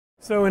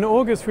So in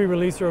August we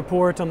released a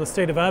report on the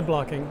state of ad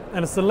blocking,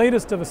 and it's the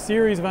latest of a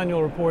series of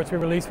annual reports we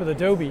released with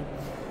Adobe.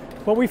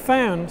 What we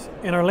found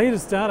in our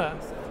latest data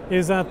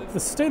is that the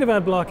state of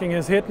ad blocking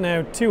has hit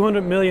now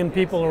 200 million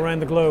people around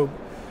the globe.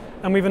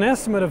 And we have an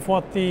estimate of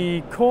what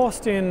the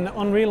cost in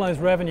unrealized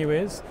revenue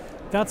is.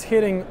 That's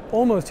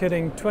almost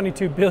hitting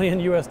 22 billion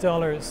US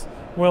dollars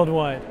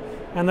worldwide.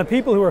 And the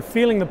people who are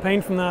feeling the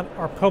pain from that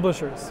are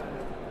publishers.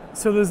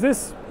 So there's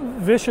this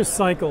vicious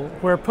cycle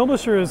where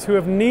publishers who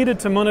have needed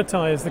to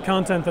monetize the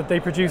content that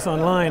they produce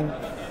online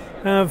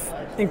have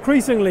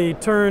increasingly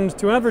turned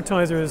to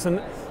advertisers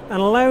and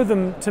allow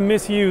them to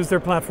misuse their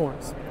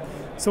platforms.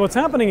 So what's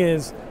happening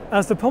is,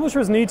 as the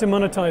publishers need to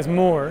monetize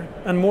more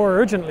and more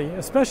urgently,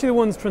 especially the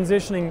ones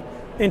transitioning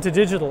into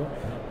digital,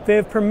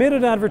 they've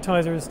permitted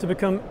advertisers to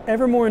become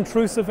ever more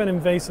intrusive and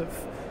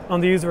invasive on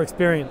the user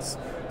experience.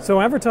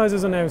 So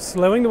advertisers are now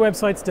slowing the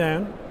websites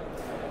down,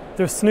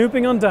 they're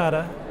snooping on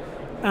data,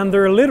 and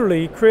they're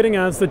literally creating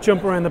ads that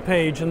jump around the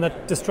page and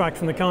that distract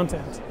from the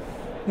content.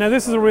 Now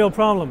this is a real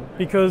problem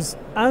because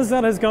as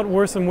that has got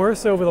worse and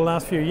worse over the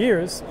last few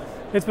years,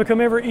 it's become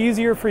ever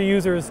easier for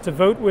users to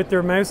vote with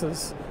their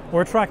mouses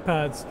or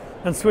trackpads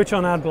and switch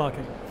on ad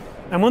blocking.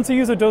 And once a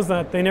user does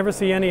that, they never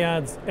see any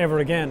ads ever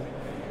again.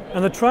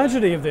 And the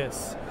tragedy of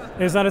this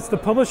is that it's the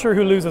publisher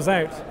who loses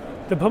out.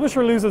 The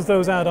publisher loses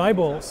those ad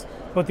eyeballs,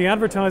 but the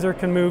advertiser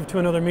can move to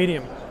another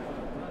medium.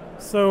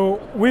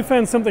 So we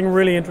found something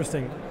really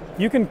interesting.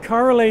 You can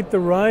correlate the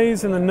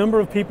rise in the number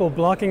of people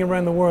blocking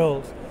around the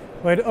world,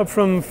 right, up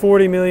from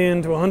 40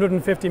 million to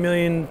 150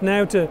 million,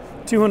 now to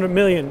 200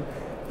 million.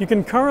 You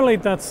can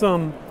correlate that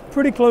sum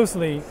pretty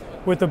closely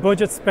with the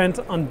budget spent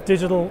on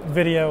digital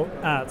video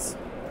ads.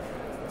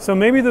 So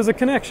maybe there's a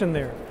connection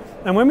there.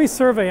 And when we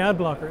survey ad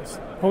blockers,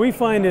 what we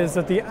find is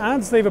that the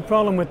ads they have a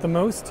problem with the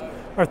most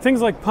are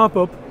things like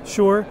pop-up,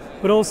 sure,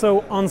 but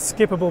also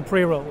unskippable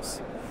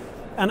pre-rolls.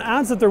 And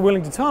ads that they're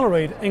willing to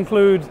tolerate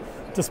include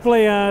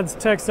display ads,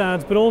 text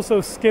ads, but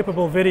also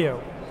skippable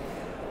video.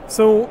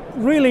 So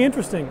really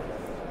interesting.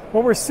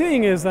 What we're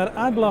seeing is that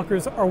ad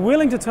blockers are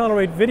willing to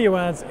tolerate video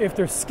ads if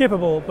they're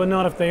skippable, but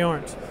not if they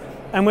aren't.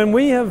 And when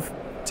we have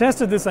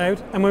tested this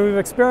out, and when we've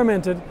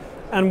experimented,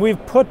 and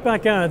we've put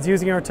back ads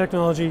using our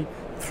technology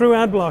through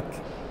ad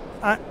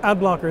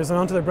blockers and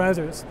onto their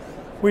browsers,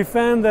 we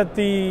found that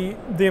the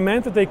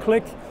amount that they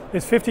click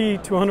is 50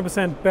 to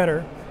 100%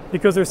 better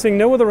because they're seeing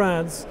no other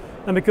ads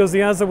and because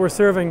the ads that we're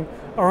serving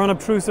are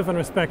unobtrusive and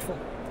respectful.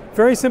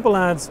 Very simple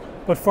ads,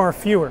 but far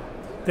fewer.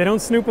 They don't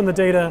snoop on the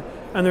data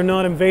and they're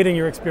not invading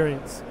your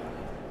experience.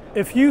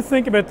 If you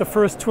think about the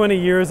first 20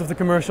 years of the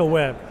commercial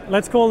web,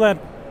 let's call that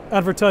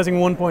advertising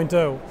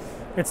 1.0.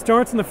 It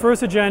starts on the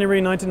 1st of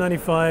January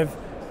 1995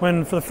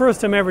 when for the first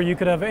time ever you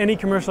could have any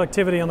commercial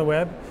activity on the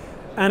web,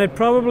 and it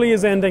probably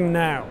is ending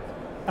now.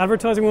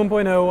 Advertising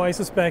 1.0, I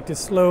suspect, is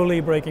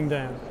slowly breaking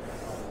down.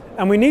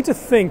 And we need to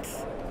think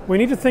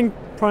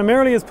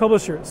primarily as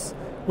publishers.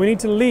 We need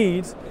to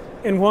lead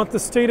in what the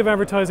state of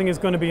advertising is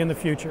going to be in the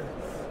future.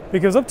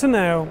 Because up to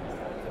now,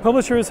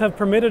 publishers have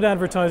permitted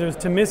advertisers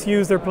to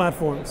misuse their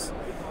platforms.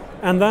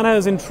 And that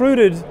has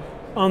intruded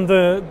on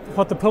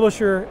what the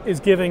publisher is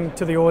giving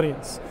to the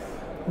audience.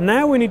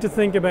 Now we need to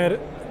think about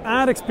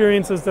ad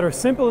experiences that are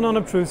simple and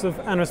unobtrusive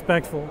and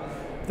respectful,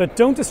 that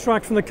don't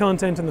distract from the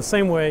content in the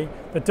same way,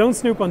 that don't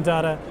snoop on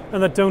data,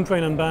 and that don't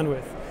drain on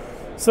bandwidth.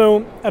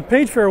 So at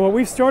Pagefair, what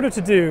we've started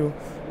to do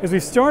is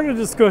we've started a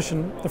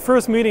discussion. The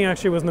first meeting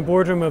actually was in the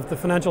boardroom of the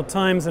Financial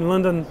Times in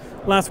London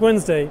last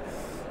Wednesday.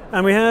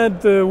 And we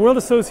had the World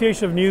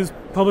Association of News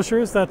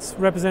Publishers, that's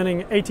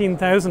representing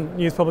 18,000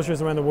 news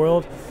publishers around the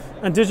world,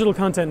 and Digital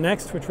Content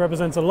Next, which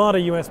represents a lot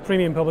of US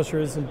premium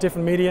publishers in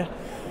different media.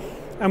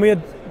 And we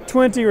had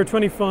 20 or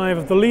 25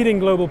 of the leading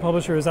global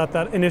publishers at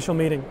that initial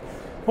meeting.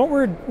 What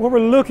we're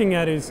looking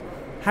at is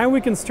how we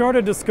can start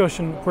a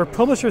discussion where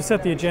publishers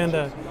set the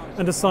agenda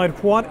and decide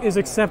what is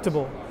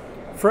acceptable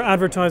for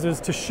advertisers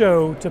to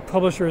show to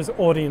publishers'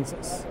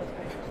 audiences.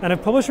 And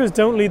if publishers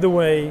don't lead the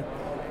way,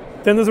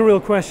 then there's a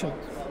real question,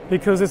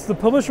 because it's the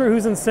publisher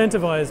who's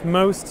incentivized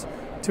most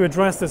to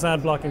address this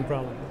ad blocking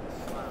problem.